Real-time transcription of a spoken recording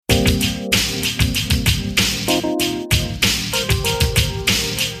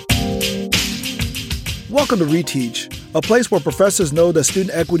Welcome to Reteach, a place where professors know that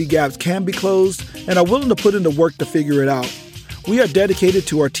student equity gaps can be closed and are willing to put in the work to figure it out. We are dedicated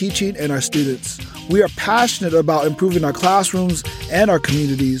to our teaching and our students. We are passionate about improving our classrooms and our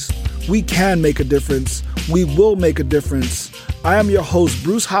communities. We can make a difference. We will make a difference. I am your host,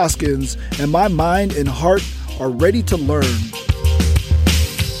 Bruce Hoskins, and my mind and heart are ready to learn.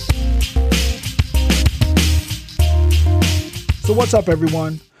 So what's up,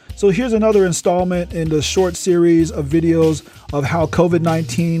 everyone? So here's another installment in the short series of videos of how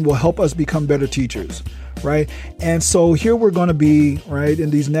COVID-19 will help us become better teachers, right? And so here we're going to be, right,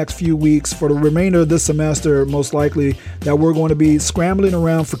 in these next few weeks for the remainder of this semester, most likely, that we're going to be scrambling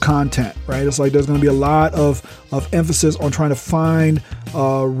around for content, right? It's like there's going to be a lot of emphasis on trying to find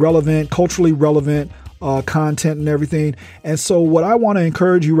culturally relevant content and everything. And so what I want to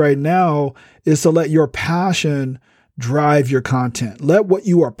encourage you right now is to let your passion drive your content. Let what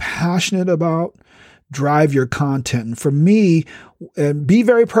you are passionate about drive your content. And for me, and be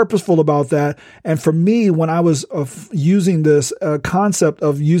very purposeful about that. And for me, when I was using this concept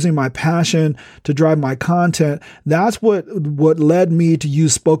of using my passion to drive my content, that's what led me to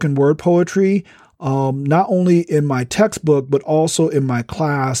use spoken word poetry. Not only in my textbook, but also in my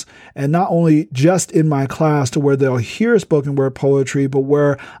class, and not only just in my class to where they'll hear spoken word poetry, but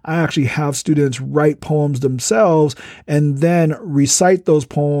where I actually have students write poems themselves and then recite those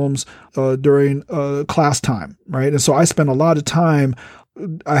poems during class time, right? And so I spend a lot of time.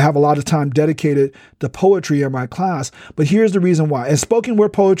 I have a lot of time dedicated to poetry in my class, but here's the reason why. And spoken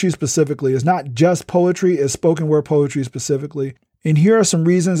word poetry specifically is not just poetry, it's spoken word poetry specifically. And here are some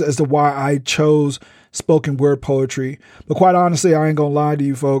reasons as to why I chose spoken word poetry. But quite honestly, I ain't gonna lie to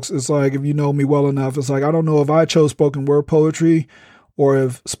you folks. It's like, if you know me well enough, it's like, I don't know if I chose spoken word poetry or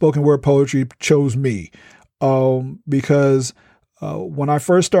if spoken word poetry chose me. Because when I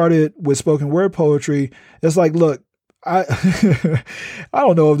first started with spoken word poetry, it's like, look, I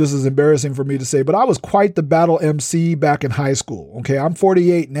don't know if this is embarrassing for me to say, but I was quite the battle MC back in high school. Okay, I'm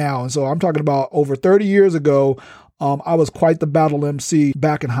 48 now. And so I'm talking about over 30 years ago. I was quite the battle MC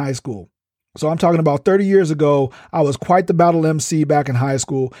back in high school. So I'm talking about 30 years ago, I was quite the battle MC back in high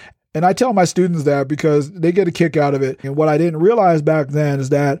school. And I tell my students that because they get a kick out of it. And what I didn't realize back then is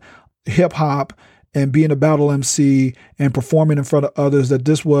that hip hop and being a battle MC and performing in front of others, that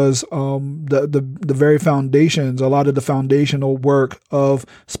this was the very foundations, a lot of the foundational work of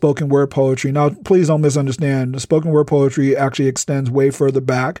spoken word poetry. Now, please don't misunderstand. The spoken word poetry actually extends way further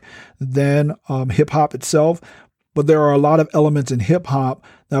back than hip hop itself. But there are a lot of elements in hip hop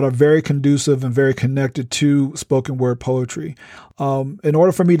that are very conducive and very connected to spoken word poetry. In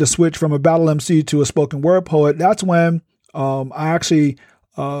order for me to switch from a battle MC to a spoken word poet, that's when I actually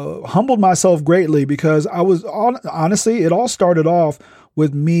humbled myself greatly, because honestly, it all started off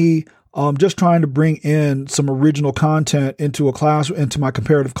with me just trying to bring in some original content into a class, into my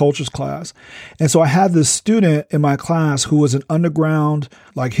comparative cultures class. And so I had this student in my class who was an underground,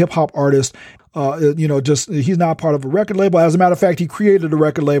 like, hip hop artist. He's not part of a record label. As a matter of fact, he created a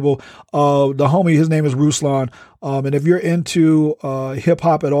record label. The homie, his name is Ruslan. And if you're into hip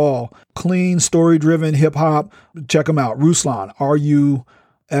hop at all, clean, story driven hip hop, check him out. Ruslan, Ruslan.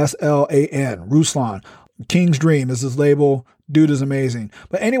 Ruslan. King's Dream is his label. Dude is amazing.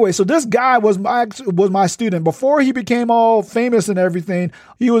 But anyway, so this guy was my student. Before he became all famous and everything,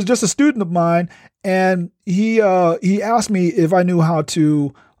 he was just a student of mine. And he asked me if I knew how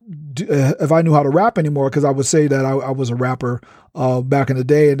to rap anymore, because I would say that I was a rapper back in the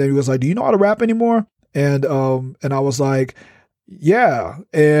day. And then he was like, "Do you know how to rap anymore?" And I was like, "Yeah."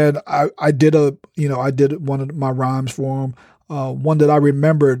 And I did one of my rhymes for him. One that I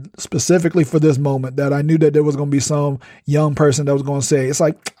remembered specifically for this moment, that I knew that there was going to be some young person that was going to say, it's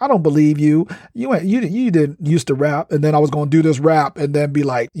like, "I don't believe you. You didn't used to rap." And then I was going to do this rap and then be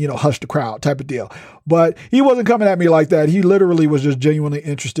like, hush the crowd type of deal. But he wasn't coming at me like that. He literally was just genuinely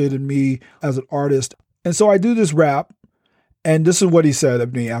interested in me as an artist. And so I do this rap, and this is what he said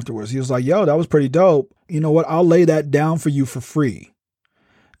of me afterwards. He was like, "Yo, that was pretty dope. You know what? I'll lay that down for you for free."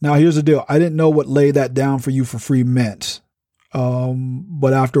 Now, here's the deal. I didn't know what "lay that down for you for free" meant.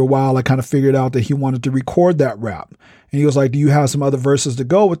 But after a while, I kind of figured out that he wanted to record that rap. And he was like, "Do you have some other verses to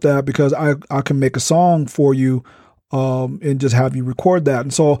go with that? Because I can make a song for you, and just have you record that."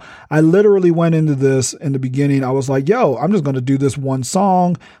 And so I literally went into this in the beginning. I was like, "Yo, I'm just going to do this one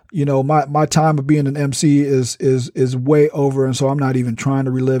song. My time of being an MC is way over. And so I'm not even trying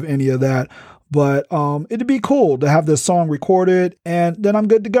to relive any of that. But, it'd be cool to have this song recorded, and then I'm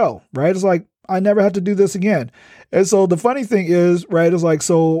good to go." Right. It's like, I never had to do this again. And so the funny thing is, right, it's like,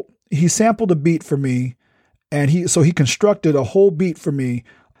 so he sampled a beat for me, and he constructed a whole beat for me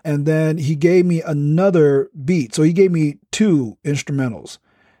And then he gave me another beat. So he gave me 2 instrumentals.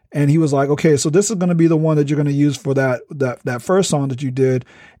 And he was like, okay, so this is going to be the one that you're going to use for that first song that you did.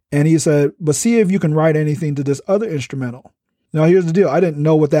 And he said, but see if you can write anything to this other instrumental. Now, here's the deal. I didn't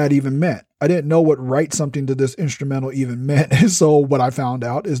know what that even meant. I didn't know what write something to this instrumental even meant. And so what I found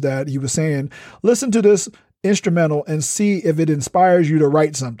out is that he was saying, listen to this instrumental and see if it inspires you to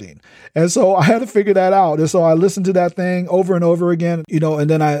write something. And so I had to figure that out. And so I listened to that thing over and over again, and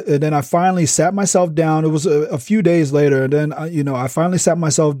then I finally sat myself down. It was a few days later. And then, I finally sat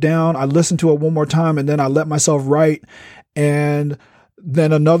myself down. I listened to it one more time, and then I let myself write. And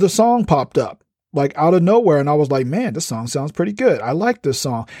then another song popped up, like out of nowhere. And I was like, man, this song sounds pretty good. I like this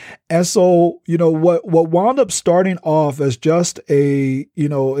song. And so, what wound up starting off as just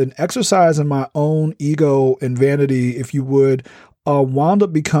an exercise in my own ego and vanity, if you would, wound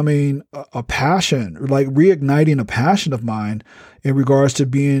up becoming a passion, like reigniting a passion of mine in regards to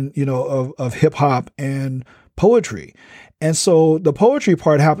being, of hip hop and poetry. And so the poetry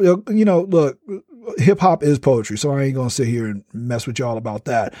part happened, look, hip hop is poetry. So I ain't going to sit here and mess with y'all about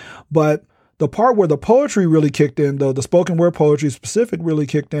that. But the part where the poetry really kicked in, though, the spoken word poetry specific really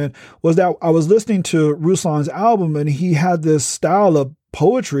kicked in, was that I was listening to Ruslan's album, and he had this style of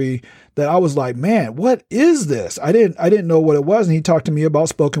poetry that I was like, man, what is this? I didn't know what it was. And he talked to me about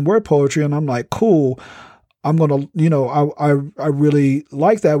spoken word poetry, and I'm like, cool. I'm going to, I really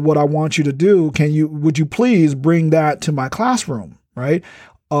like that. What I want you to do, would you please bring that to my classroom? Right.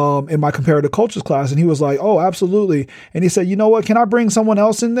 In my comparative cultures class. And he was like, oh, absolutely. And he said, you know what, can I bring someone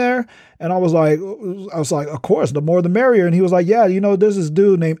else in there? And I was like, of course, the more the merrier. And he was like, yeah, there's this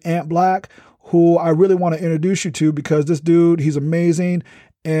dude named Ant Black who I really want to introduce you to, because this dude, he's amazing.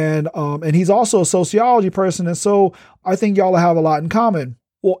 And he's also a sociology person. And so I think y'all have a lot in common.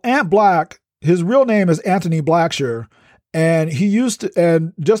 Well, Ant Black, his real name is Anthony Blackshear. And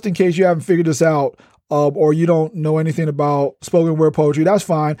and just in case you haven't figured this out, or you don't know anything about spoken word poetry, that's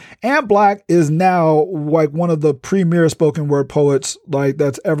fine. Ant Black is now like one of the premier spoken word poets like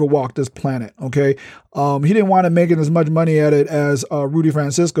that's ever walked this planet. Okay. He didn't wind up making as much money at it as Rudy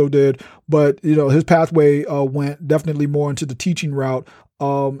Francisco did, but his pathway went definitely more into the teaching route.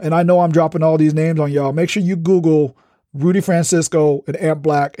 And I know I'm dropping all these names on y'all. Make sure you Google Rudy Francisco and Ant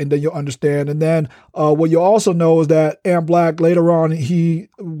Black, and then you'll understand. And then what you also know is that Ant Black, later on, he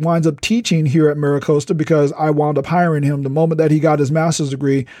winds up teaching here at MiraCosta, because I wound up hiring him. The moment that he got his master's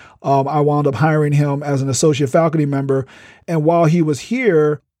degree, I wound up hiring him as an associate faculty member. And while he was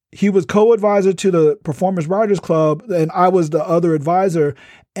here, he was co-advisor to the Performance Writers Club, and I was the other advisor.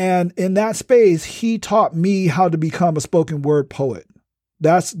 And in that space, he taught me how to become a spoken word poet.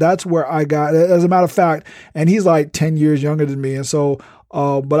 That's where I got, as a matter of fact, and he's like 10 years younger than me. And so,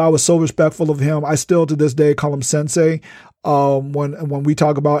 but I was so respectful of him. I still to this day call him sensei. When we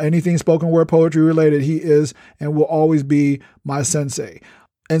talk about anything spoken word poetry related, he is and will always be my sensei.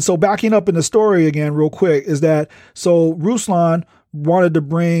 And so backing up in the story again, real quick, is that, so Ruslan wanted to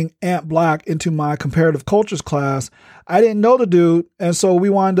bring Ant Black into my comparative cultures class. I didn't know the dude. And so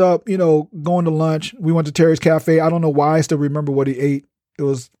we wound up, going to lunch. We went to Terry's Cafe. I don't know why. I still remember what he ate. It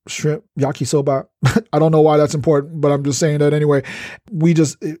was shrimp yakisoba. I don't know why that's important, but I'm just saying that anyway. We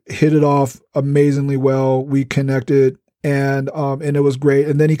just hit it off amazingly well. We connected, and it was great.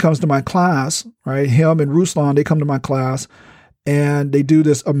 And then he comes to my class, right? Him and Ruslan, they come to my class, and they do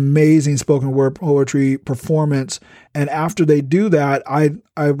this amazing spoken word poetry performance. And after they do that, I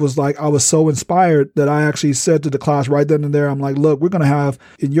was so inspired that I actually said to the class right then and there, I'm like, look, we're going to have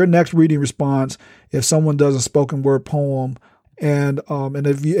in your next reading response, if someone does a spoken word poem, and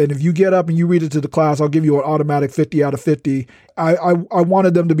if you get up and you read it to the class, I'll give you an automatic 50 out of 50. I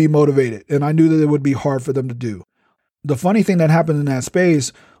wanted them to be motivated, and I knew that it would be hard for them to do. The funny thing that happened in that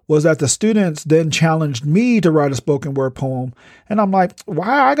space was that the students then challenged me to write a spoken word poem. And I'm like,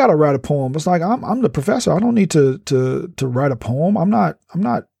 why I got to write a poem? It's like, I'm the professor. I don't need to write a poem. I'm not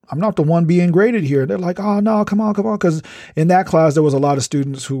the one being graded here. They're like, oh no, come on. Cause in that class, there was a lot of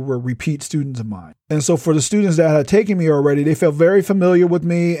students who were repeat students of mine. And so for the students that had taken me already, they felt very familiar with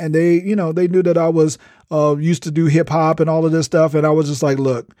me, and they knew that I was used to do hip hop and all of this stuff. And I was just like,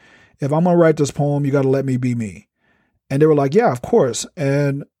 look, if I'm going to write this poem, you got to let me be me. And they were like, yeah, of course.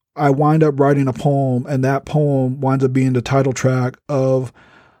 And I wind up writing a poem, and that poem winds up being the title track of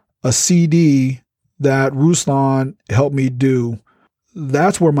a CD that Ruslan helped me do.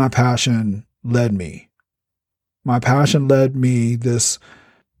 That's where my passion led me. My passion led me, this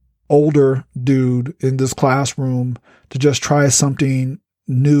older dude in this classroom, to just try something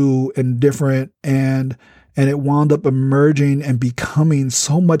new and different. And it wound up emerging and becoming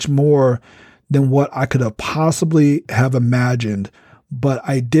so much more than what I could have possibly have imagined. but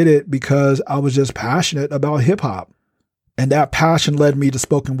I did it because I was just passionate about hip hop. And that passion led me to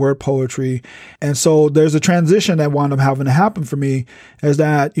spoken word poetry. And so there's a transition that wound up having to happen for me is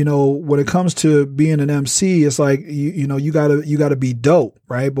that, when it comes to being an MC, it's like, you gotta be dope,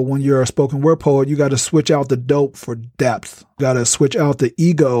 right? But when you're a spoken word poet, you got to switch out the dope for depth. You got to switch out the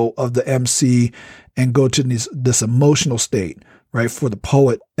ego of the MC and go to this emotional state, right, for the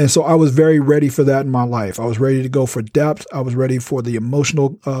poet. And so I was very ready for that in my life. I was ready to go for depth. I was ready for the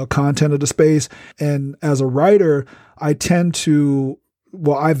emotional content of the space. And as a writer, I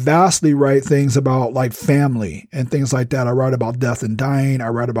vastly write things about like family and things like that. I write about death and dying. I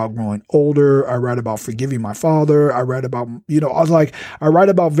write about growing older. I write about forgiving my father. I write about, I've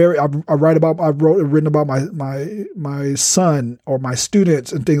written about my son or my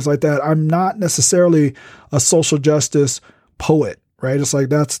students and things like that. I'm not necessarily a social justice poet, right? It's like,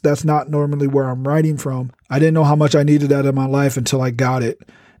 that's not normally where I'm writing from. I didn't know how much I needed that in my life until I got it.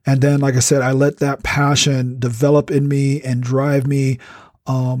 And then, like I said, I let that passion develop in me and drive me.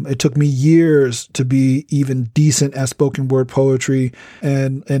 It took me years to be even decent at spoken word poetry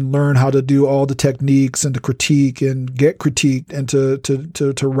and learn how to do all the techniques and to critique and get critiqued and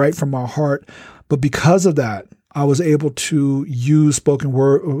to write from my heart. But because of that, I was able to use spoken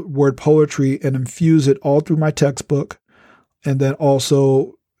word poetry and infuse it all through my textbook, and then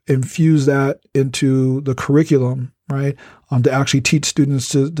also infuse that into the curriculum, right? To actually teach students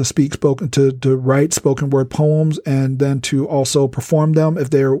to write spoken word poems and then to also perform them if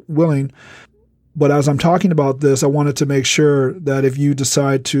they're willing. But as I'm talking about this, I wanted to make sure that if you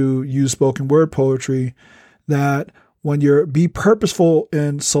decide to use spoken word poetry, that be purposeful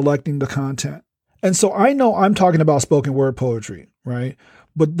in selecting the content. And so I know I'm talking about spoken word poetry, right?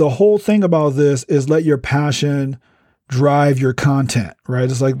 But the whole thing about this is let your passion drive your content,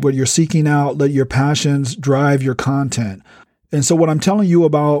 right? It's like what you're seeking out, let your passions drive your content. And so what I'm telling you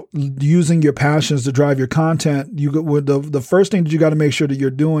about using your passions to drive your content, the first thing that you got to make sure that you're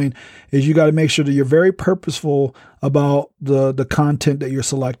doing is you got to make sure that you're very purposeful about the content that you're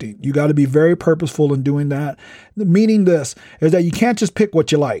selecting. You got to be very purposeful in doing that. Meaning this is that you can't just pick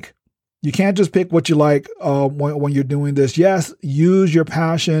what you like. You can't just pick what you like when you're doing this. Yes, use your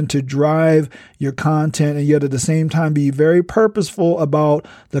passion to drive your content, and yet at the same time be very purposeful about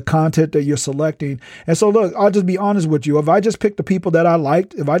the content that you're selecting. And so, look, I'll just be honest with you. If I just picked the people that I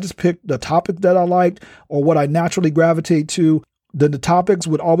liked, if I just picked the topic that I liked or what I naturally gravitate to, then the topics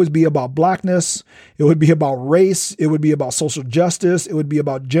would always be about Blackness. It would be about race. It would be about social justice. It would be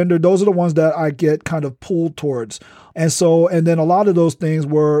about gender. Those are the ones that I get kind of pulled towards. And then a lot of those things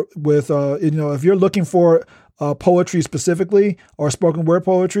were with, if you're looking for poetry specifically or spoken word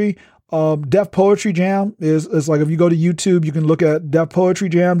poetry, Def Poetry Jam is like, if you go to YouTube, you can look at Def Poetry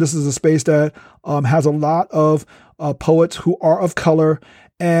Jam. This is a space that has a lot of poets who are of color.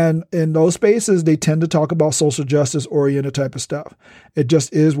 And in those spaces, they tend to talk about social justice oriented type of stuff. It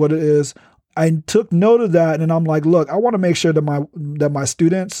just is what it is. I took note of that, and I'm like, look, I want to make sure that my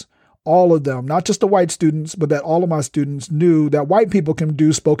students, all of them, not just the white students, but that all of my students knew that white people can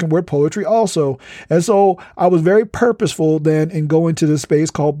do spoken word poetry also. And so I was very purposeful then in going to this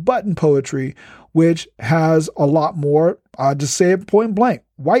space called Button Poetry, which has a lot more, I'll just say it point blank,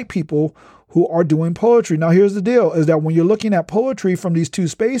 white people who are doing poetry. Now, here's the deal, is that when you're looking at poetry from these two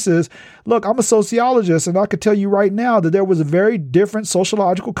spaces, look, I'm a sociologist, and I could tell you right now that there was a very different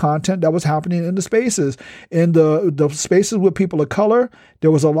sociological content that was happening in the spaces. In the spaces with people of color, there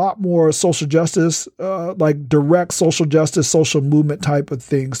was a lot more social justice, like direct social justice, social movement type of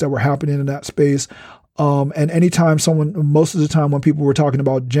things that were happening in that space. And anytime most of the time when people were talking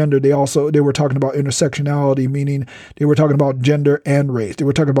about gender, they were talking about intersectionality, meaning they were talking about gender and race. They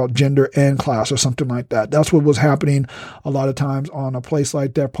were talking about gender and class or something like that. That's what was happening a lot of times on a place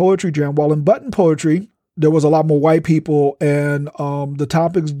like that Poetry Jam. While in Button Poetry, there was a lot more white people, and the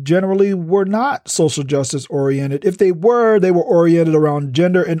topics generally were not social justice oriented. If they were oriented around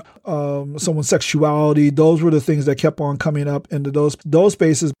gender and someone's sexuality. Those were the things that kept on coming up into those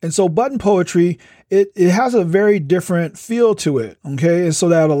spaces. And so Button Poetry, it has a very different feel to it. Okay, and so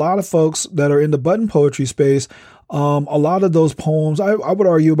that a lot of folks that are in the Button Poetry space, a lot of those poems, I would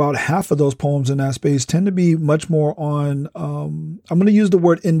argue about half of those poems in that space tend to be much more on, I'm going to use the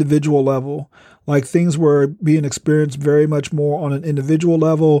word individual level, like things were being experienced very much more on an individual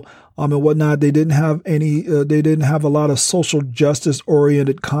level, and whatnot. They didn't have a lot of social justice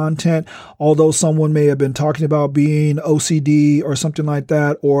oriented content, although someone may have been talking about being OCD or something like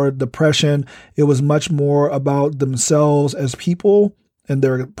that, or depression. It was much more about themselves as people and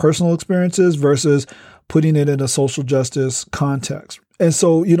their personal experiences versus putting it in a social justice context. And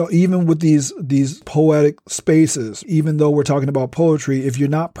so, even with these poetic spaces, even though we're talking about poetry, if you're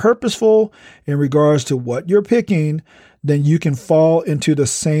not purposeful in regards to what you're picking, then you can fall into the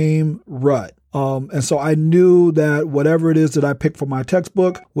same rut. And so I knew that whatever it is that I picked for my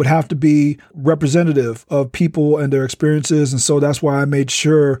textbook would have to be representative of people and their experiences. And so that's why I made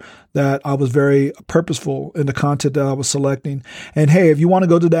sure that I was very purposeful in the content that I was selecting. And hey, if you want to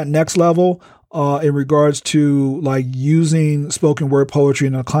go to that next level, in regards to like using spoken word poetry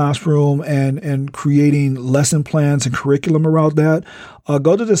in a classroom and creating lesson plans and curriculum around that,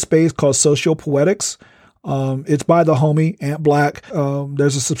 go to this space called Sociopoetics. It's by the homie Ant Black.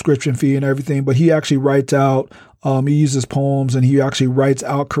 There's a subscription fee and everything, but he actually writes out, he uses poems and he actually writes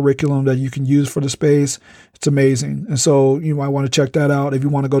out curriculum that you can use for the space. It's amazing. And so you might want to check that out if you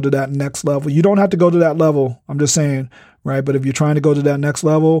want to go to that next level. You don't have to go to that level. I'm just saying, right? But if you're trying to go to that next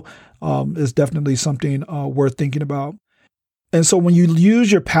level, it's definitely something worth thinking about. And so when you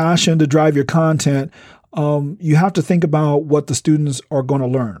use your passion to drive your content, you have to think about what the students are going to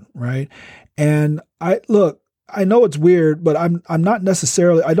learn, right? And I know it's weird, but I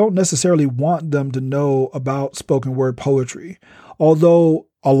don't necessarily want them to know about spoken word poetry, although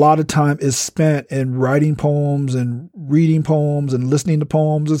a lot of time is spent in writing poems and reading poems and listening to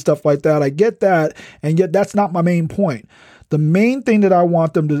poems and stuff like that. I get that. And yet that's not my main point. The main thing that I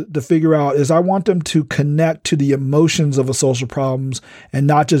want them to figure out is I want them to connect to the emotions of a social problems and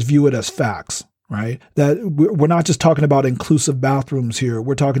not just view it as facts. Right? That we're not just talking about inclusive bathrooms here.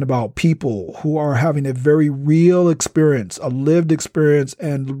 We're talking about people who are having a very real experience, a lived experience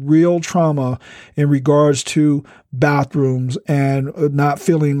and real trauma in regards to bathrooms and not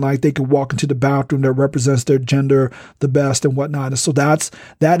feeling like they could walk into the bathroom that represents their gender the best and whatnot. And so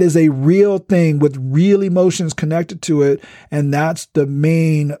that is a real thing with real emotions connected to it. And that's the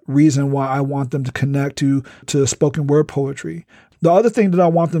main reason why I want them to connect to spoken word poetry. The other thing that I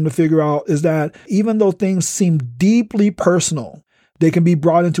want them to figure out is that even though things seem deeply personal, they can be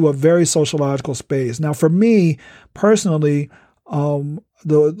brought into a very sociological space. Now, for me personally, I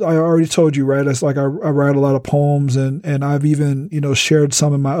already told you, right? It's like I write a lot of poems and I've even, shared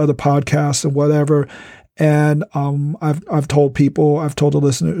some in my other podcasts and whatever. And I've told the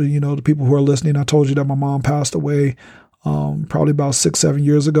listener, the people who are listening, I told you that my mom passed away probably about 6-7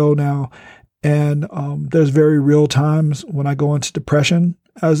 years ago now. And there's very real times when I go into depression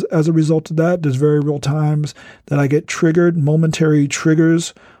as a result of that. There's very real times that I get triggered. Momentary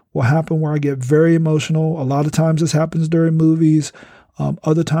triggers will happen where I get very emotional. A lot of times this happens during movies.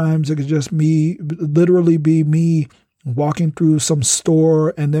 Other times it could just literally be me walking through some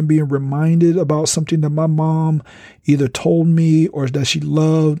store and then being reminded about something that my mom either told me or that she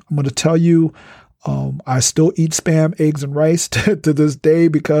loved. I'm going to tell you, I still eat Spam, eggs, and rice to this day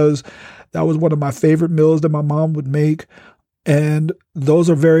because that was one of my favorite meals that my mom would make. And those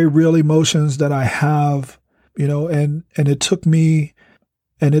are very real emotions that I have, and it took me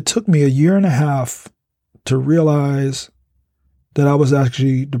a year and a half to realize that I was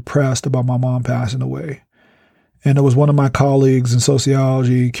actually depressed about my mom passing away. And it was one of my colleagues in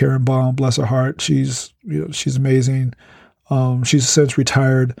sociology, Karen Baum, bless her heart. She's amazing. She's since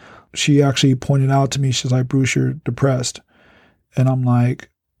retired. She actually pointed out to me, she's like, "Bruce, you're depressed." And I'm like,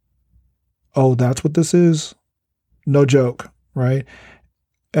 oh, that's what this is? No joke, right?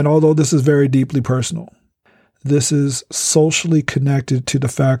 And although this is very deeply personal, this is socially connected to the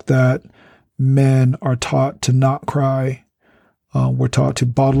fact that men are taught to not cry. We're taught to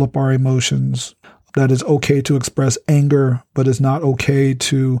bottle up our emotions. That it's okay to express anger, but it's not okay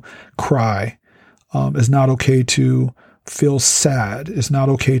to cry. It's not okay to feel sad. It's not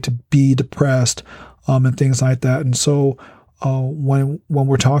okay to be depressed, and things like that. And so when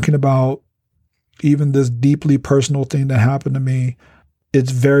we're talking about even this deeply personal thing that happened to me, it's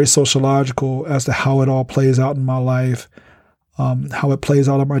very sociological as to how it all plays out in my life, how it plays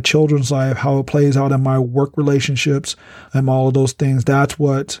out in my children's life, how it plays out in my work relationships and all of those things. That's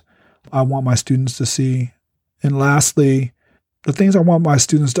what I want my students to see. And lastly, the things I want my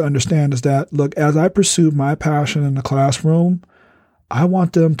students to understand is that, look, as I pursue my passion in the classroom, I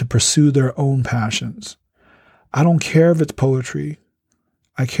want them to pursue their own passions. I don't care if it's poetry.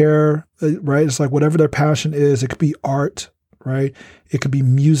 I care, right? It's like whatever their passion is. It could be art, right? It could be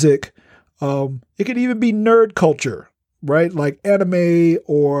music. It could even be nerd culture, right? Like anime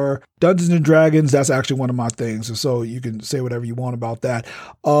or Dungeons and Dragons. That's actually one of my things. And so you can say whatever you want about that.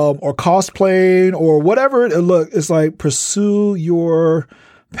 Or cosplaying or whatever. Look, it's like pursue your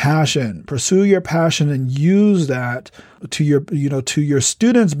passion and use that to your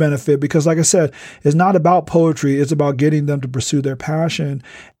students' benefit, because like I said, it's not about poetry. It's about getting them to pursue their passion.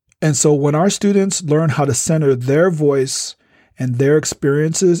 And so when our students learn how to center their voice and their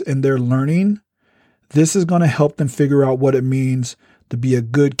experiences and their learning, this is going to help them figure out what it means to be a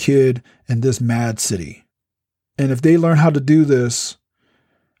good kid in this mad city. And if they learn how to do this,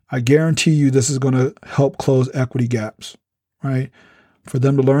 I guarantee you this is going to help close equity gaps, right? For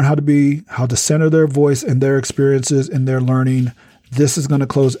them to learn how to center their voice and their experiences and their learning, this is going to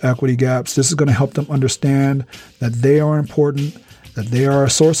close equity gaps. This is going to help them understand that they are important, that they are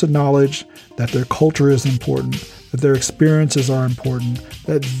a source of knowledge, that their culture is important, that their experiences are important,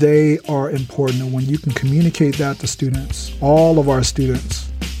 that they are important. And when you can communicate that to students, all of our students,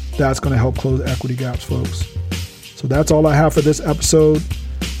 that's going to help close equity gaps, folks. So that's all I have for this episode.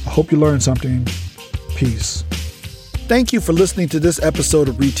 I hope you learned something. Peace. Thank you for listening to this episode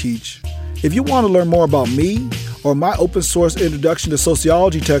of Reteach. If you want to learn more about me or my open source introduction to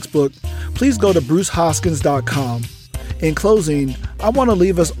sociology textbook, please go to brucehoskins.com. In closing, I want to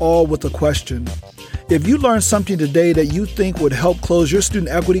leave us all with a question. If you learned something today that you think would help close your student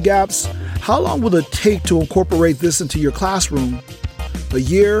equity gaps, how long will it take to incorporate this into your classroom? A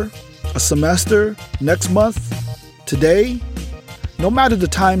year? A semester? Next month? Today? No matter the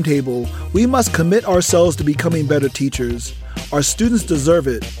timetable, we must commit ourselves to becoming better teachers. Our students deserve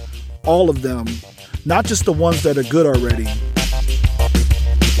it. All of them. Not just the ones that are good already.